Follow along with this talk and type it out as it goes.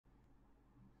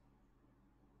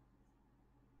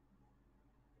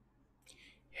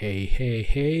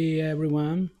Hey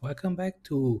everyone, welcome back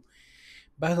to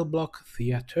Battleblock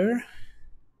Theater.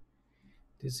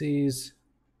 This is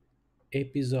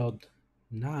episode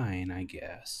 9, I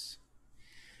guess.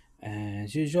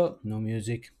 As usual, no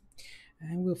music,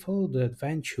 and we'll follow the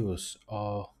adventures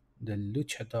of the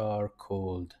luchador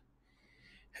called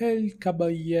El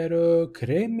Caballero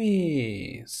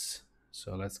Cremis.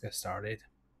 So let's get started.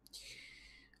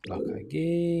 Lock a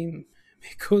game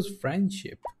because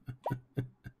friendship.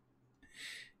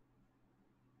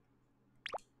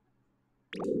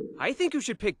 I think you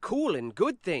should pick cool and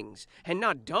good things, and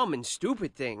not dumb and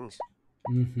stupid things.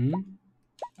 Mm-hmm,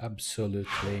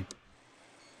 absolutely.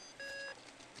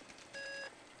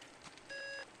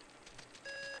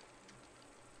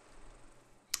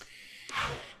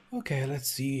 Okay, let's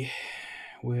see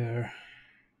where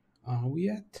are we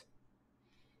at.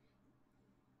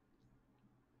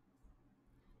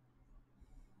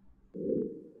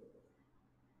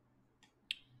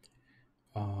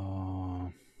 Uh,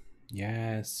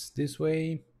 yes, this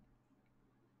way.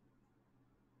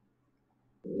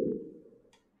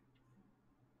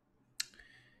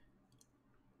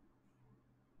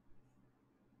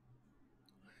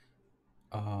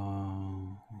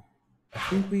 I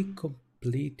think we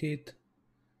completed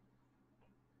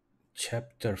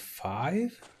chapter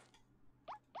 5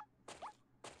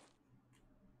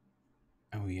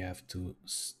 and we have to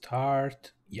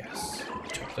start, yes,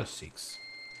 chapter 6.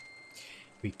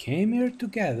 We came here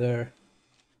together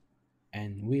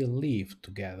and we live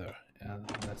together.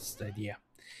 That's the idea.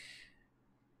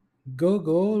 Go,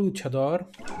 go, luchador.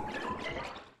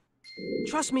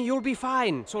 Trust me, you'll be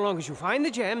fine, so long as you find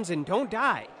the gems and don't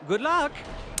die. Good luck!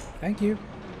 Thank you.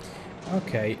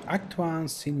 Okay, act 1,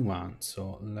 scene 1.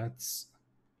 So let's.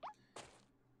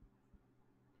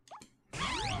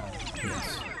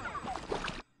 Yes.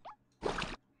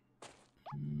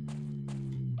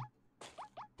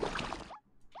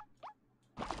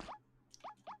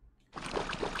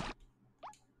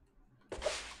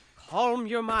 Calm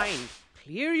your mind.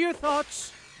 Clear your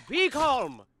thoughts. Be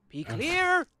calm. Be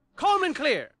clear. Calm and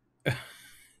clear.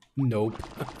 Nope.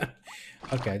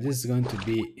 Okay, this is going to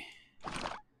be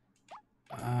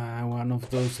one of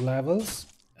those levels.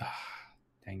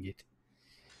 Dang it.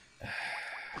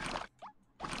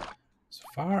 So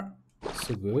far,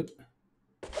 so good.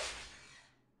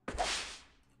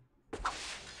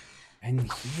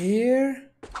 And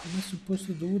here, how am I supposed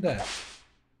to do that?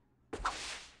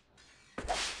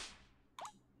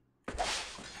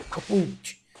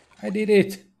 Ouch! I did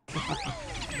it!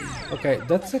 Okay,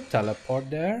 that's a teleport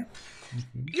there.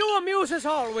 You amuse us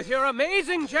all with your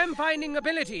amazing gem finding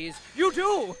abilities. You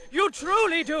do. You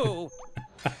truly do.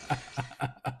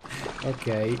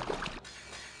 Okay.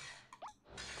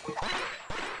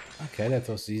 Okay, that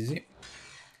was easy.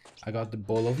 I got the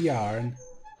ball of yarn.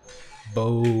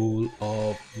 Bowl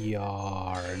of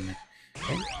yarn.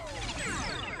 Okay.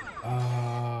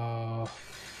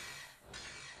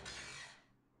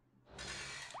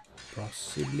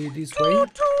 Possibly this way.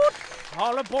 Toot toot.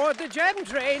 All aboard the gem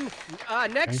train.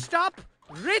 Next Okay. stop,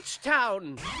 Rich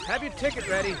Town. Have your ticket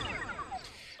ready.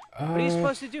 What are you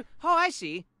supposed to do? Oh, I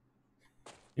see.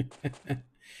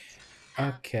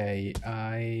 Okay,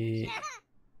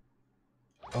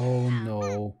 oh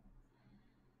no.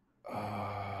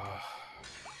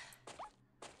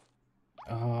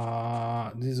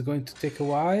 This is going to take a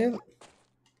while.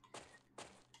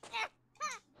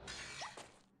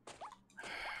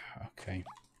 Okay.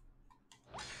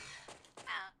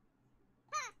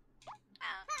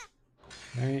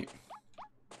 Okay.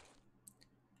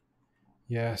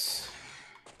 Yes.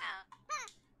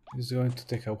 This is going to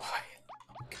take a while.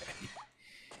 Okay.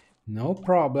 No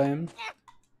problem.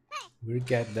 We'll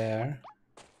get there.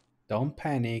 Don't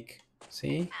panic.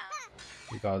 See?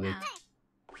 We got it.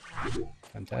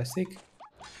 Fantastic.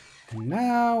 And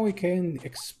now we can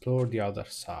explore the other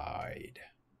side.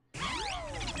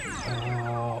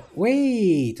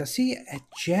 Wait, I see a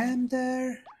gem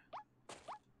there.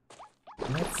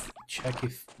 Let's check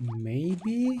if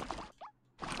maybe.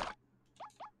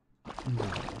 No.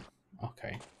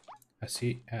 Okay. I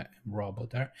see a robot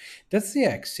there. That's the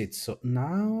exit. So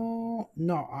now,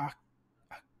 no, I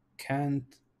can't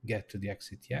get to the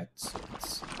exit yet. So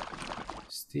it's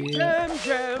still. Gem,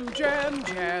 gem, gem,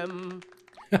 gem.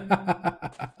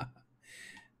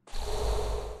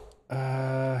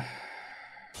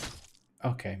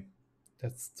 Okay,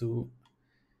 that's to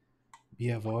be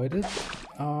avoided.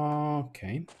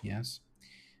 Okay, yes.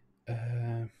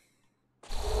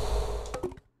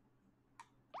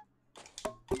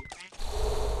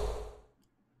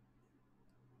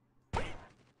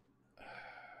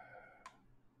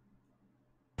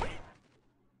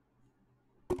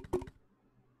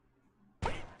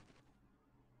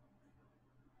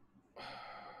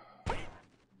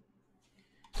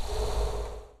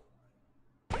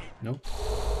 Nope.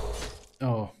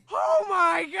 Oh, Oh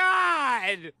my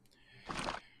god!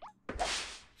 I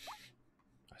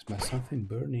smell something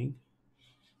burning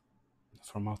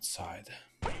from outside.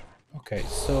 Okay,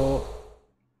 so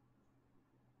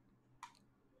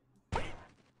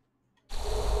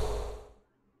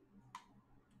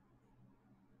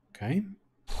okay.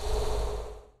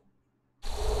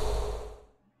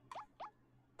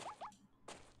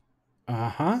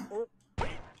 Uh-huh.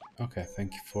 Okay,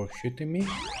 thank you for shooting me.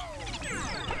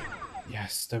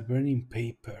 Yes, the burning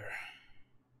paper.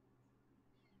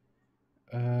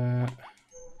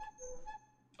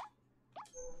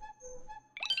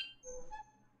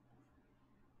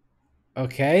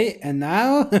 Okay, and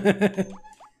now it's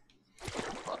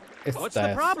What's the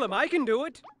death. problem? I can do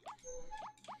it.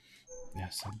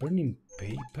 Yes, a burning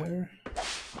paper.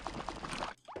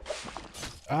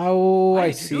 Oh, I I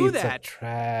can see. do It's a that.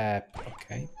 trap.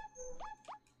 Okay.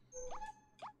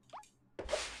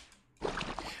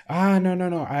 Ah, no, no,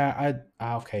 no.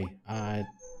 Okay. I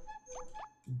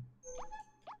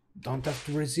don't have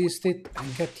to resist it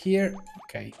and get here.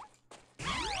 Okay.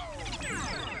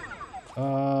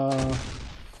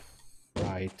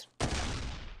 Right.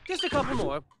 Just a couple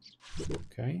more.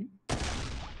 Okay.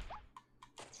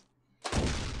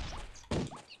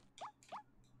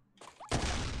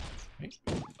 Okay.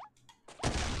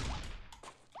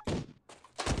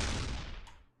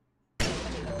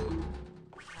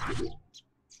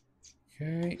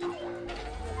 Okay.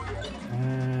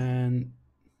 And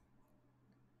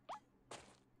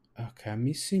okay, I'm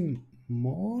missing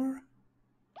more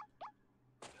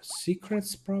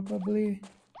secrets probably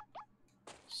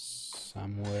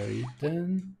somewhere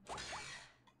hidden.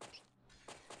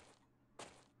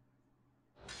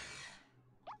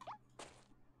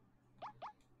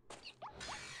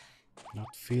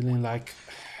 Not feeling like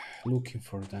looking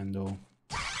for them though.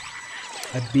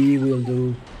 A bee will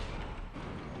do.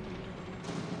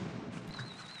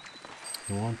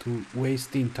 Don't want to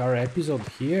waste the entire episode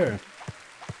here.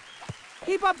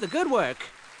 Keep up the good work.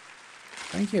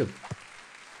 Thank you.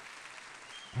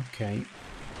 Okay.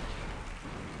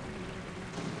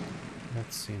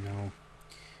 Let's see now.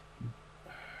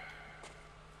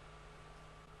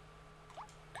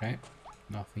 Okay.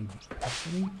 Nothing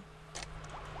happening.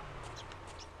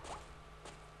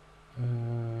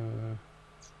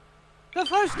 The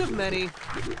first of many.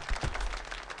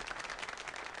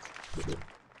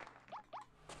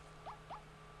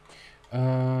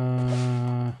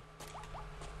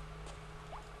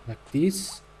 Like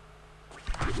this.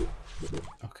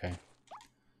 Okay.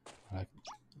 Like.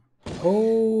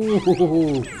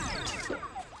 Oh,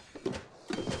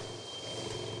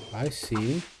 I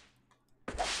see.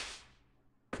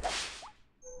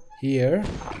 Here.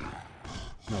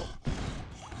 No.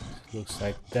 Looks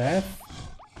like death.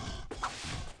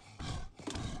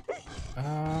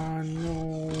 Ah,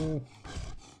 no.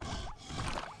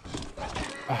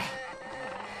 Ah.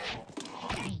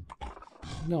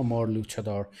 No more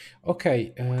luchador.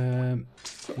 Okay,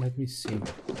 let me see.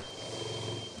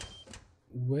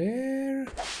 Where?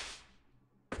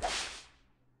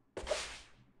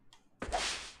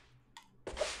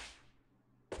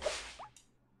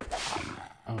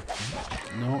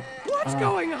 Okay, no. What's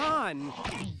going on?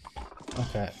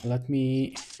 Okay, let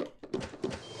me...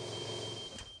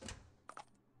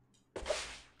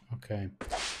 Okay.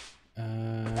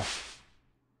 Uh,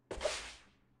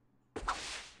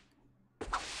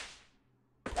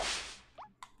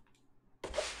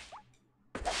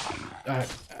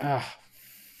 ah,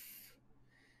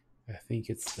 I think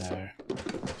it's there.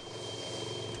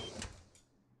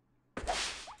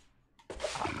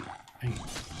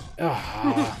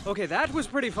 Okay, that was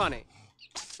pretty funny.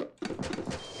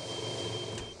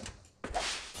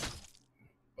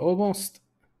 Almost.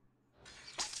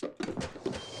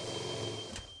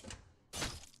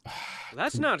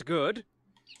 That's not good.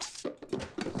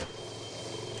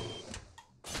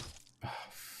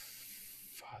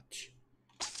 Fudge.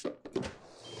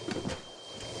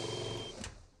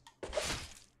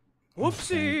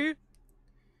 Whoopsie.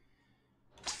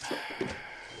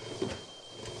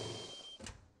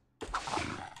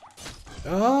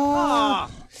 Oh! Ah!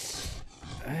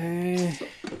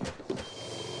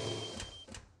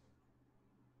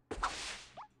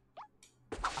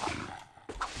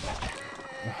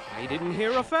 I didn't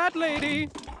hear a fat lady.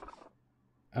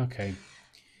 Okay.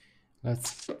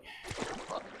 Let's...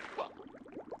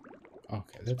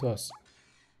 Okay, that was...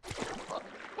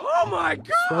 Oh my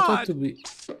Just wanted god! to be...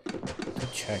 to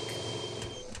check.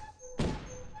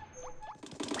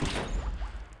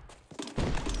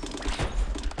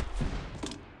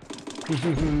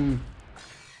 Okay.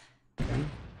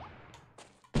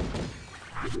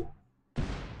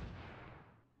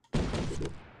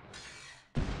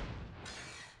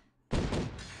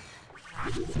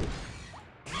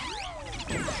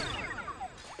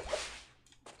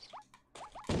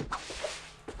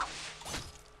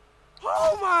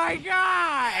 Oh my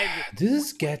god! This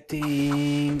is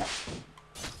getting...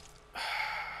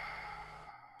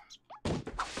 I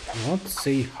won't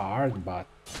say hard, but...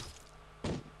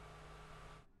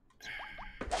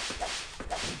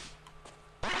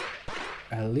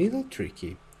 a little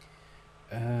tricky.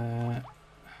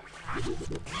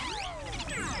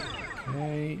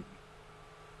 Okay.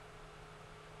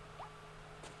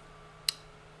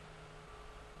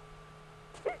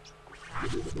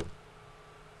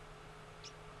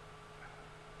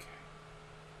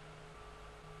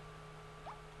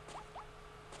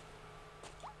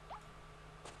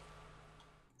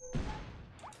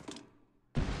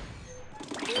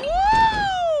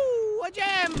 Woo! A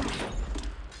gem!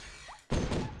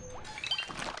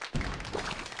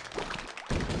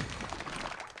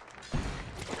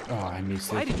 Oh, I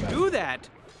missed it. Why did you do that?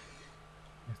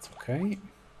 It's okay.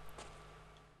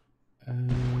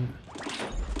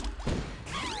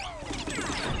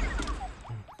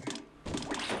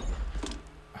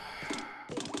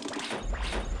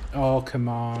 Oh, come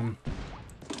on.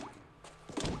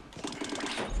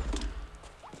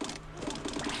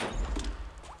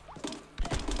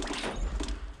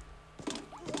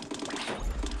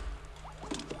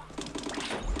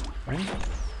 Okay.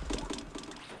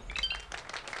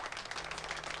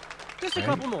 Just a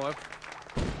couple more.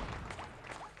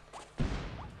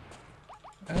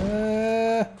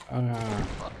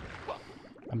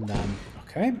 I'm done.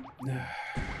 Okay.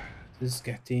 This is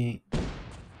getting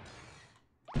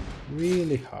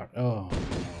really hard. Oh no.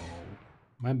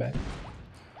 My bad.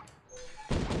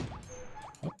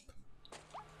 Up.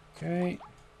 Okay.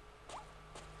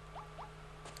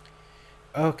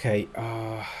 Okay.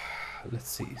 Let's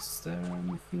see. Is there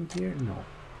anything here? No.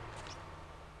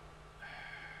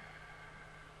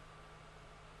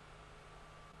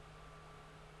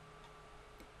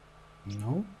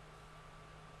 No.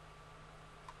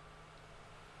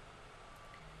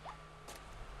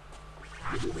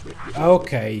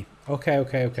 Okay.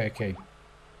 Okay.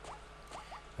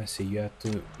 Let's see. You have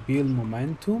to build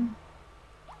momentum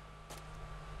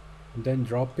and then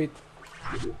drop it.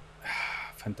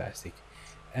 Fantastic.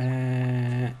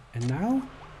 And now?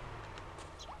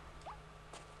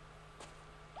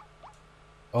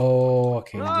 Oh,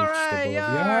 okay. Reach the ball of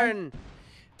yarn.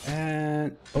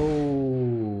 And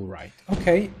oh, right.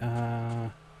 Okay.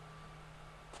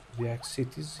 The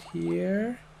exit is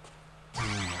here.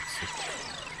 Exit.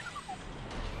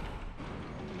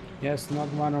 Yes,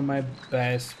 not one of my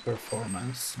best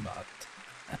performance, but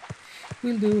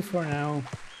will do for now.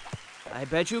 I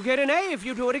bet you get an A if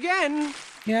you do it again.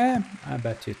 Yeah, I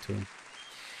bet you too.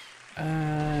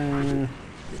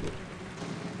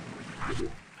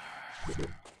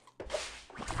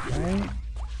 Okay.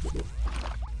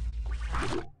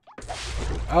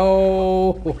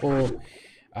 Oh,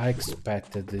 I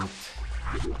expected it.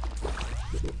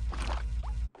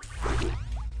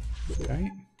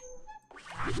 Okay.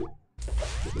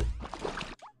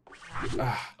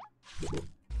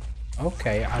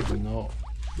 Okay, I don't know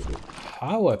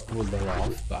how I pulled it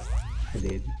off, but I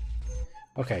did.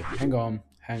 Okay, hang on.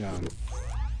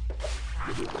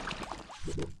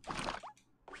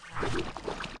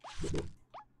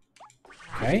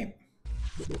 Okay.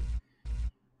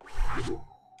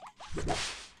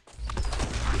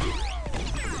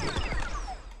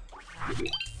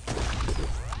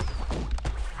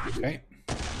 Okay.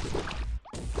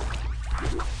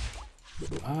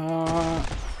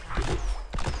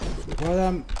 What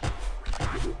I'm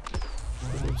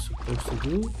supposed to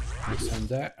do? And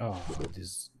that. Oh,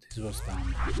 this was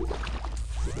done.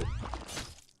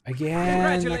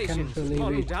 Again, I can't believe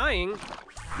on it. dying.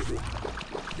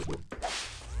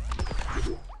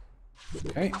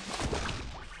 Okay.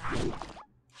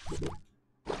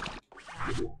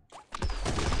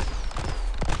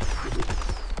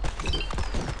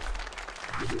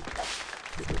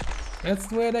 Let's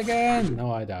do it again.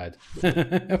 No, I died.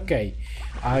 Okay,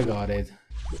 I got it.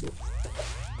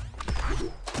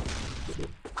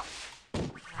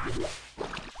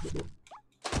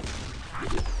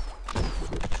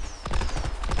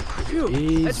 Phew,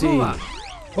 Easy. let's move on.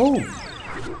 Oh.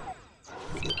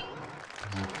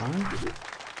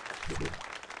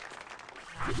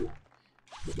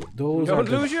 Those Don't are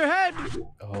the... lose your head.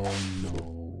 Oh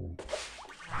no.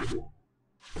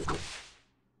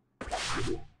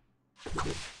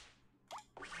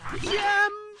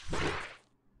 Gem.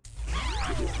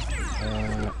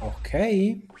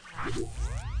 Okay.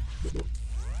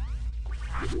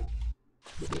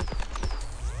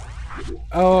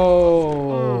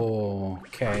 Oh,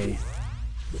 okay.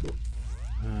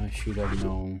 should have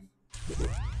known.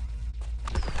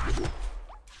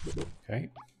 Okay.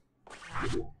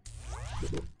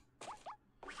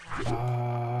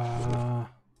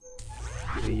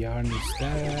 The yarn is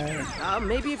there.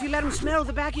 Maybe if you let them smell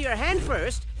the back of your hand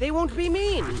first, they won't be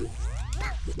mean.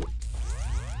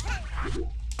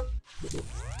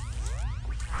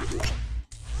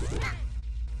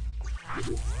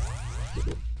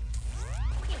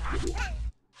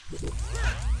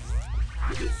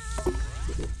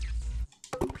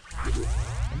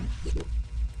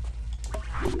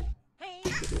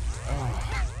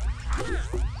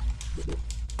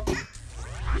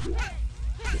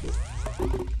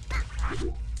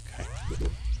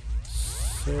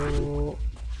 So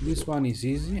this one is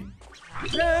easy.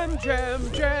 Jam,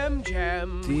 jam, jam,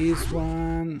 jam. This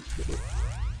one,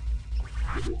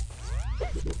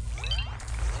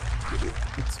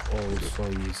 it's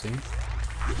also easy.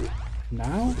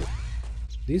 Now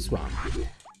this one.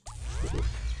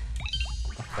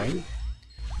 Okay.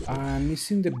 I'm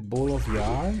missing the ball of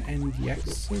yarn, and the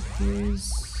exit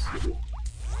is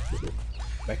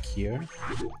back here.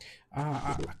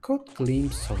 I caught a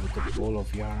glimpse of the ball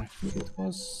of yarn. I think it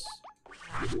was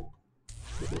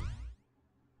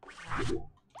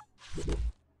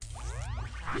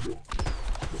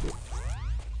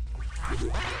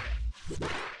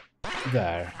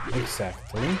there,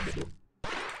 exactly.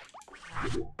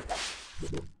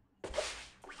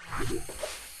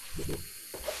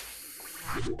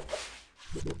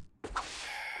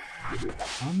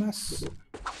 Hamas?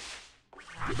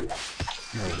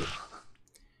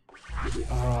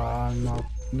 No.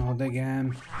 Not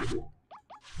again.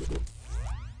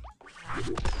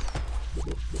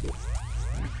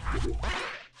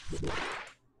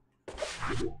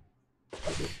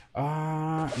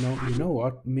 No, you know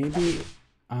what? Maybe,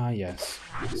 yes,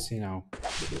 I see now.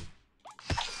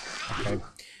 Okay,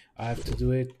 I have to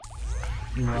do it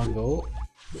in one go.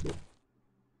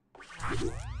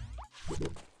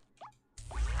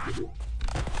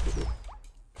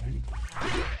 Okay.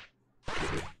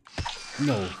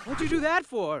 No. What'd you do that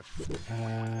for?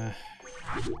 I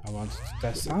wanted to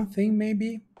test something,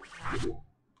 maybe.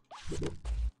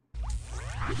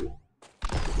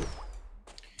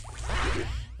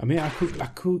 I mean, I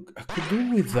could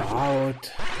do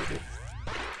without,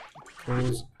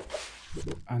 because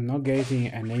I'm not getting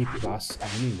an A+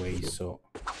 anyway. So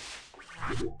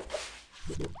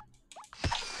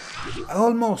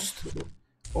almost.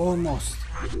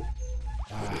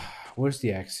 Where's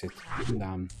the exit?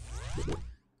 Damn.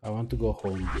 I want to go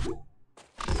home.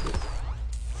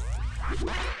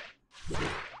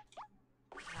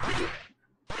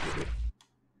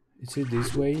 Is it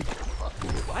this way?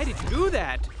 Why did you do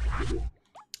that?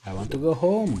 I want to go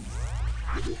home.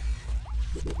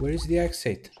 Where is the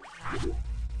exit?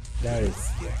 There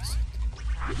is the exit.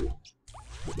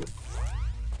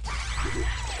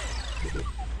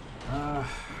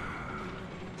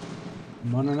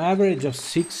 I'm on an average of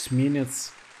 6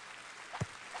 minutes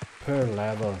per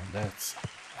level. That's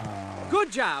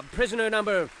Good job, prisoner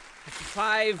number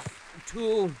 5,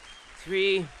 2,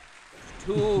 3,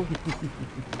 2.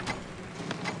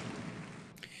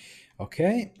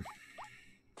 okay.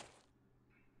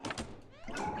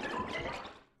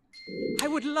 I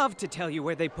would love to tell you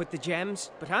where they put the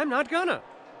gems, but I'm not gonna.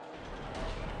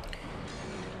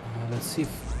 Let's see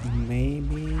if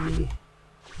maybe...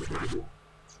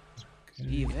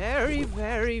 Be very,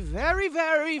 very, very,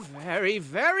 very, very,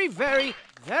 very, very,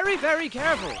 very, very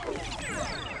careful.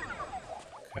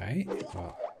 Okay,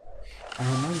 well,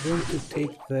 I'm not going to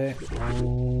take the...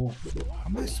 Oh, how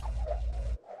am I...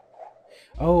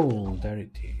 Oh, there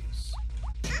it is.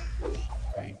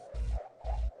 Okay.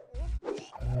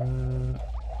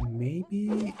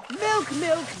 Maybe... Milk,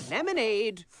 milk,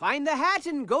 lemonade. Find the hat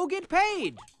and go get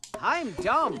paid. I'm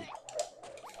dumb.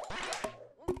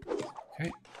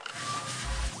 Okay.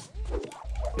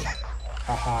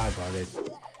 Haha, I got it.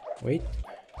 Wait.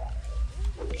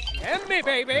 Get me,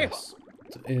 baby.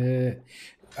 Yes.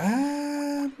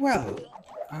 Well,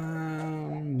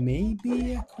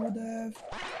 maybe I could have...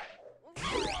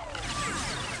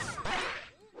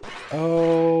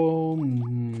 Oh,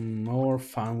 more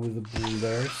fun with the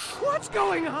boulders. What's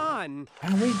going on?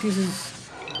 Wait, this is...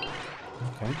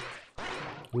 Okay.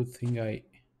 Good thing I...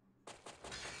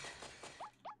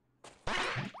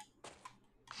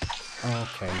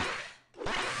 Okay.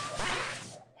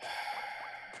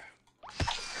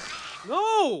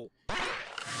 No!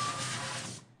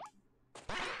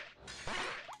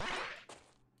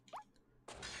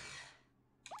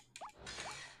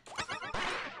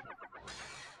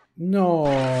 No!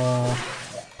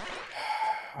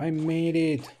 I made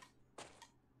it!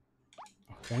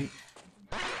 Okay.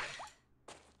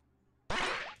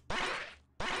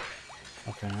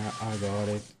 Okay, I got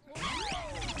it.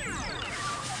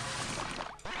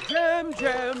 Jam,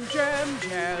 jam, jam,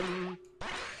 jam.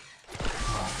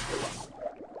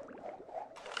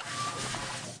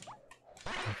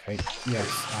 Okay, yes,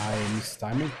 I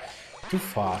mistimed it too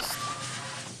fast.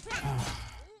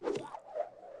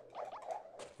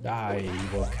 Die,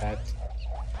 evil cat.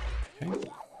 Okay,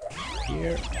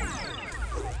 here.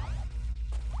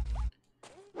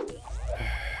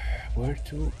 Where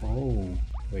to? Oh,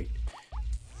 wait.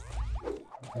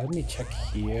 Let me check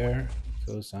here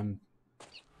because I'm.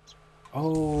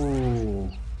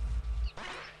 Oh.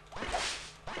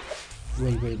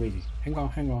 Wait. Hang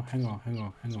on.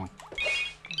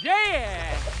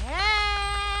 Yeah!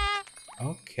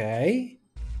 Okay.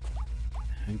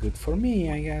 And good for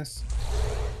me, I guess.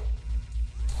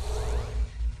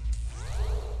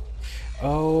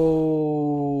 Oh.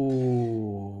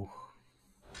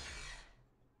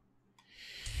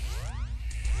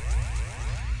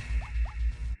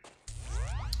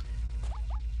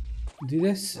 Did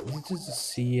I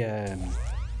see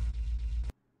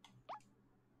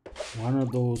one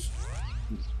of those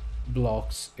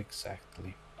blocks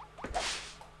exactly?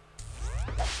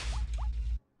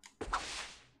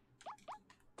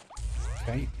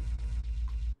 Okay.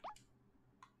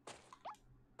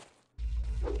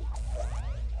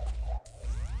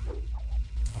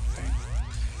 Okay.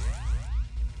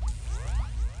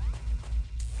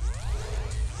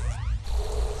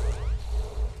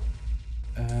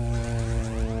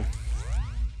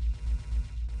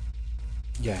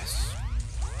 Yes.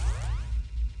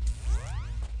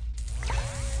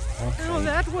 Okay. Oh,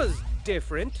 that was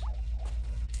different.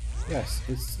 Yes,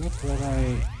 it's not what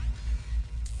I...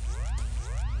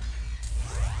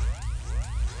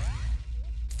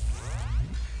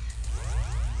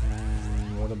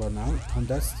 And what about now? And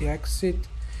that's the exit.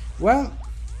 Well,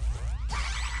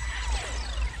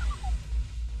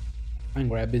 I'm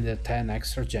grabbing the 10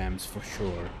 extra gems for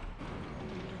sure.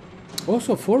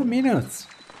 Also, 4 minutes.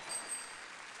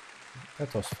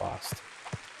 That was fast.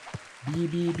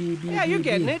 Yeah, you're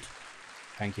getting it.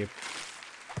 Thank you.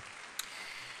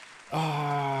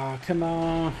 Ah, come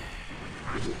on.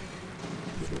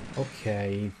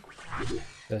 Okay.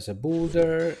 There's a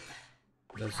boulder.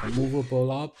 There's a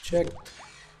movable object.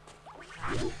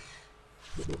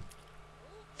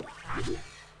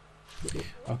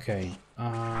 Okay,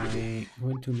 I'm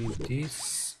going to need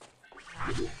this.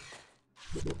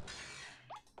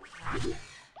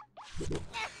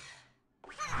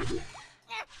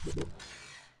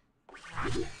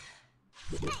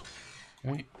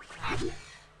 Okay.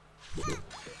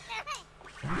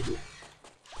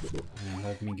 And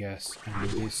let me guess, I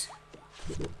need this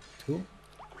too.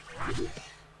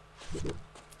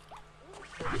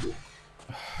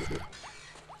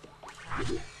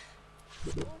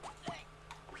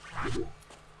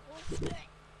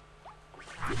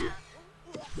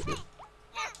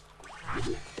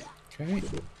 Okay.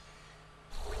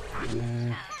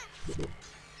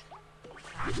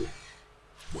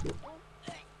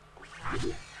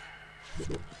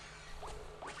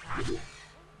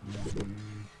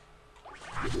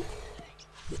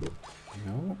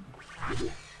 No.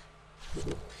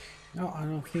 No, I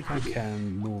don't think I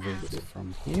can move it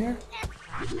from here.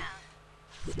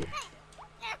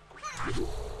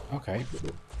 Okay.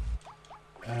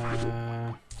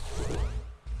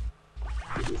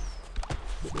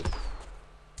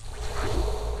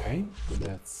 Okay,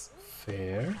 that's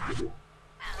fair.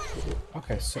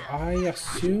 Okay, so I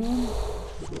assume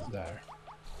there.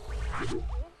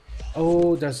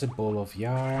 Oh, there's a ball of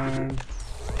yarn.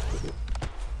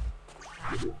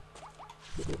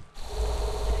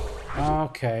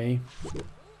 Okay.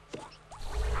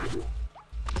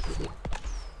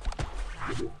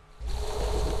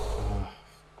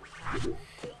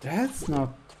 That's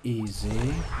not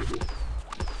easy.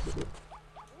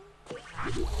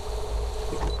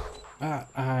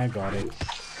 I got it.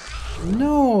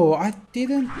 No, I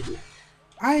didn't.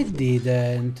 I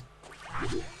didn't.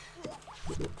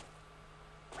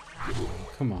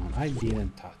 Come on, I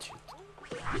didn't touch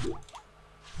it.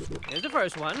 Here's the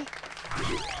first one.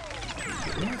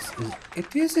 Yes,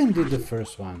 it is indeed the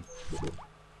first one.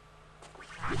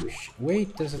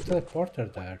 Wait, there's a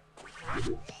teleporter there.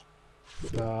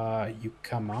 You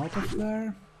come out of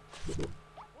there?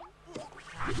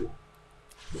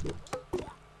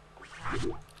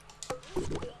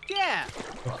 Yeah.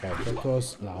 Okay, that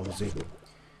was lousy.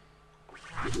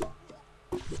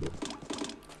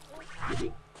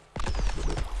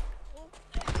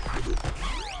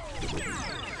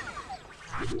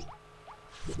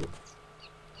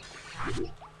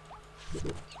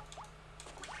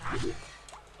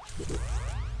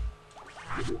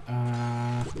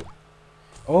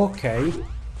 Okay.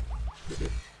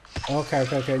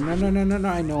 Okay. No.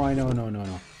 I know.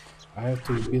 No. I have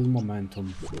to build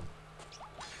momentum.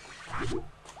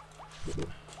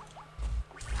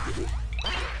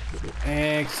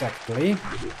 Exactly.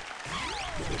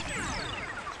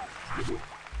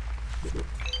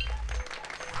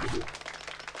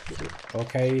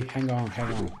 Okay, hang on.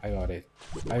 I got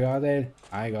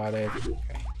it.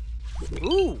 Okay.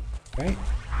 Ooh. Okay.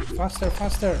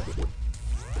 Faster.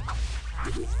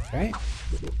 Okay.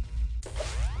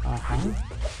 Uh-huh.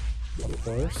 Of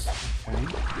course. Okay.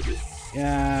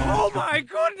 Yeah. Oh my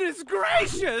goodness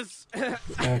gracious!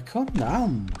 Calm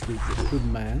down, good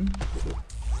man.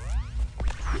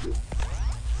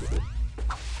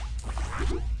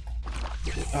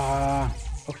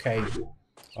 Okay.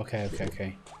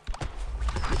 Okay.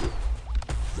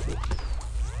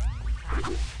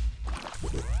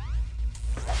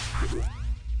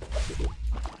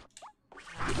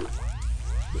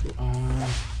 Uh,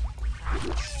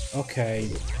 okay.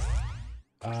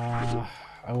 Uh,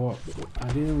 I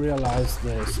didn't realize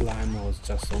the slime was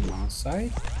just on one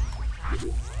side.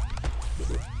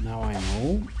 Now I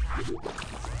know.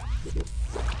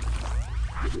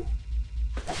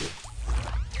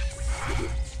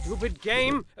 Stupid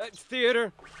game,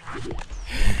 theater.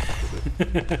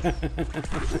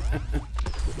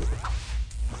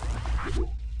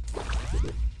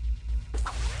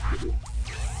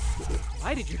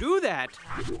 Why did you do that?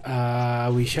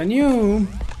 Wish I knew.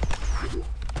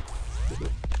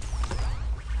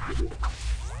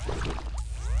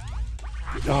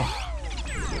 Oh,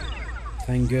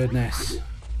 thank goodness.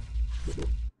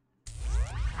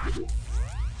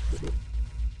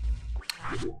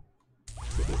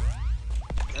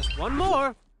 Just one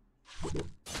more.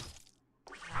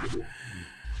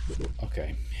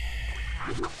 Okay.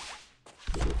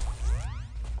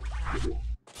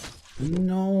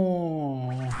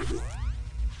 No.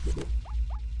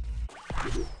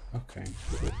 Okay.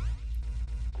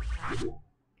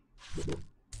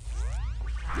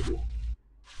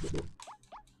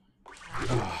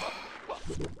 Oh.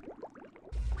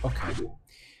 Okay.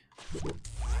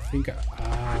 I think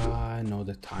I know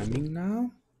the timing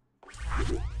now.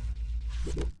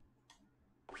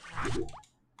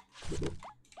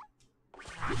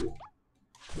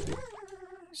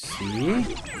 See?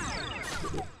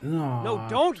 No,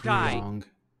 don't too die. long.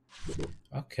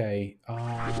 Okay,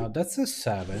 that's the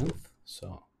 7th.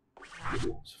 So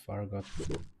far I got.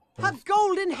 A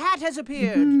golden hat has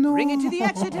appeared. No. Bring it to the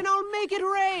exit and I'll make it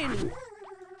rain.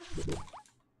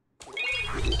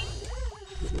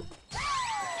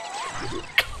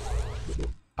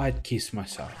 I'd kiss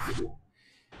myself.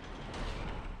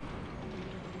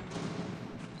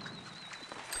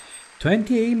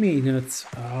 28 minutes.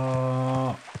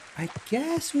 I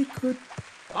guess we could.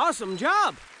 Awesome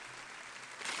job.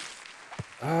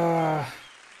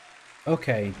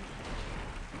 Okay.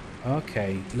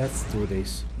 Okay, let's do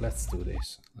this.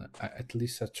 At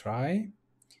least a try.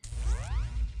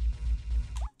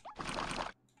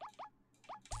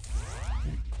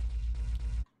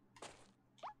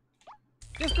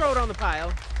 Just throw it on the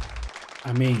pile.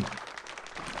 I mean,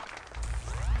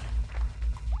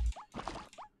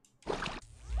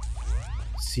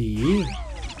 see?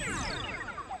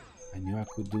 I knew I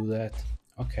could do that.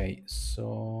 Okay,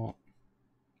 so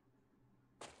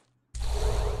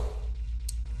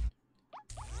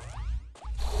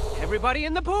Everybody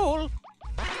in the pool.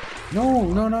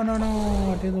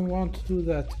 no. I didn't want to do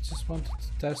that. I just wanted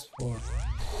to test for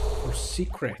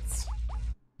secrets.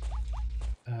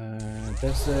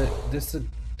 There's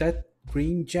that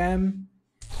green gem.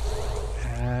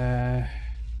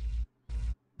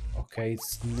 Okay,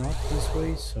 it's not this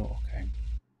way, so okay.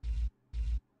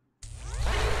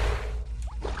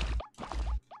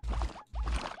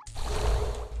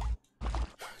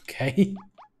 Okay.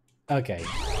 Okay.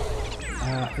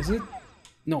 Is it?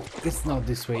 No, it's not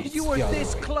this way. It's You were the other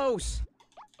this way. close.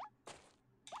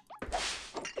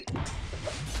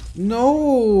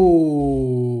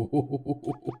 No.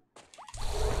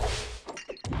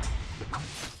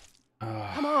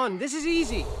 Come on, this is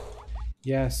easy.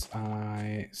 Yes,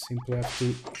 I simply have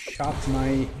to shut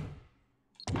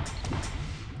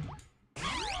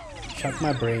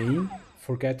my brain.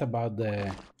 Forget about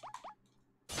the.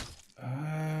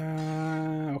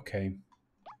 Okay.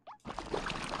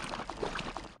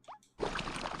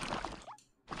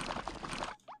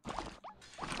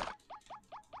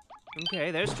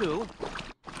 Okay, there's 2.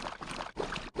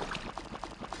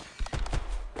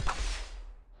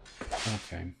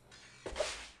 Okay.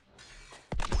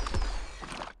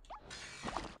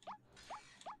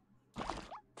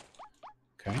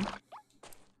 Okay.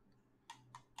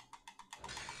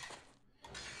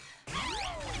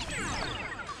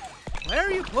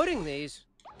 bring these.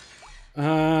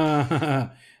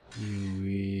 You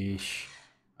wish.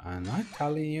 I'm not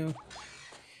telling you.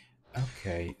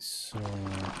 Okay, so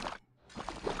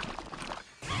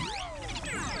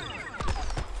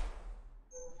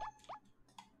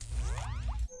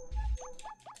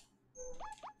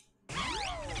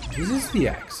this is the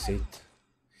exit.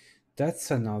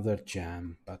 That's another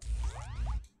jam, but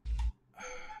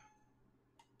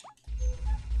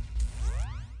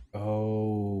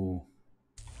oh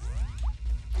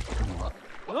no,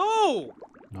 No!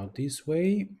 not this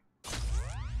way.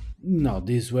 Not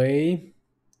this way.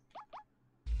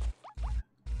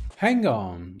 Hang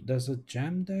on, there's a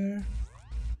jam there.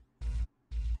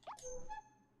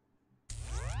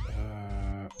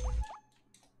 Uh,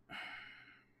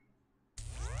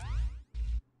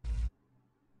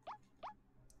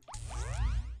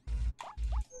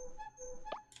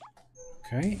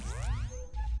 okay.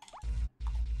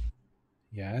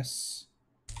 Yes.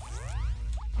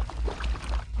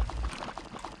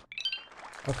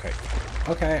 Okay.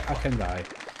 Okay, I can die.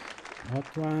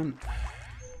 Not one.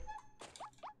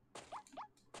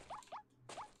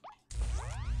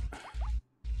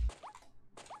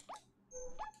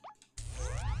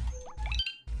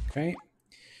 Okay.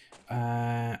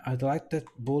 I'd like that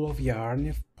ball of yarn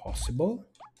if possible.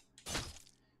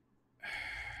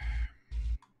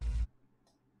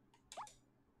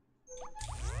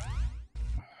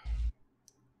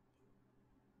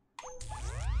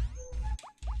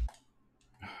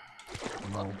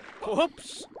 No.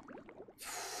 Whoops!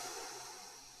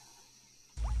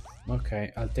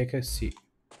 Okay, I'll take a seat.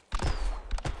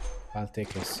 I'll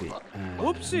take a seat and move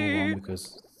on Whoopsie!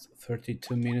 because it's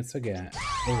 32 minutes again.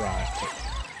 Alright.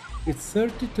 It's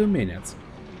 32 minutes.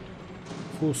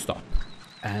 Full stop.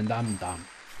 And I'm done.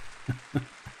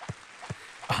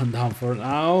 I'm done for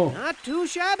now. Not too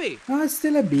shabby. Oh, it's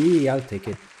still a B. I'll take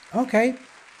it. Okay.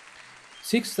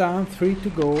 6 down, 3 to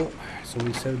go. So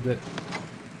we said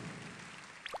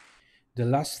the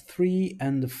last 3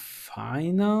 and the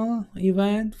final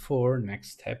event for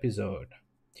next episode.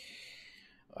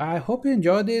 I hope you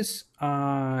enjoyed this.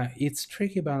 It's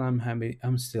tricky, but I'm happy.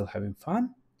 I'm still having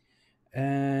fun.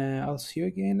 I'll see you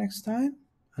again next time.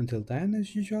 Until then,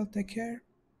 as usual, take care.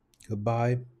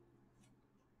 Goodbye.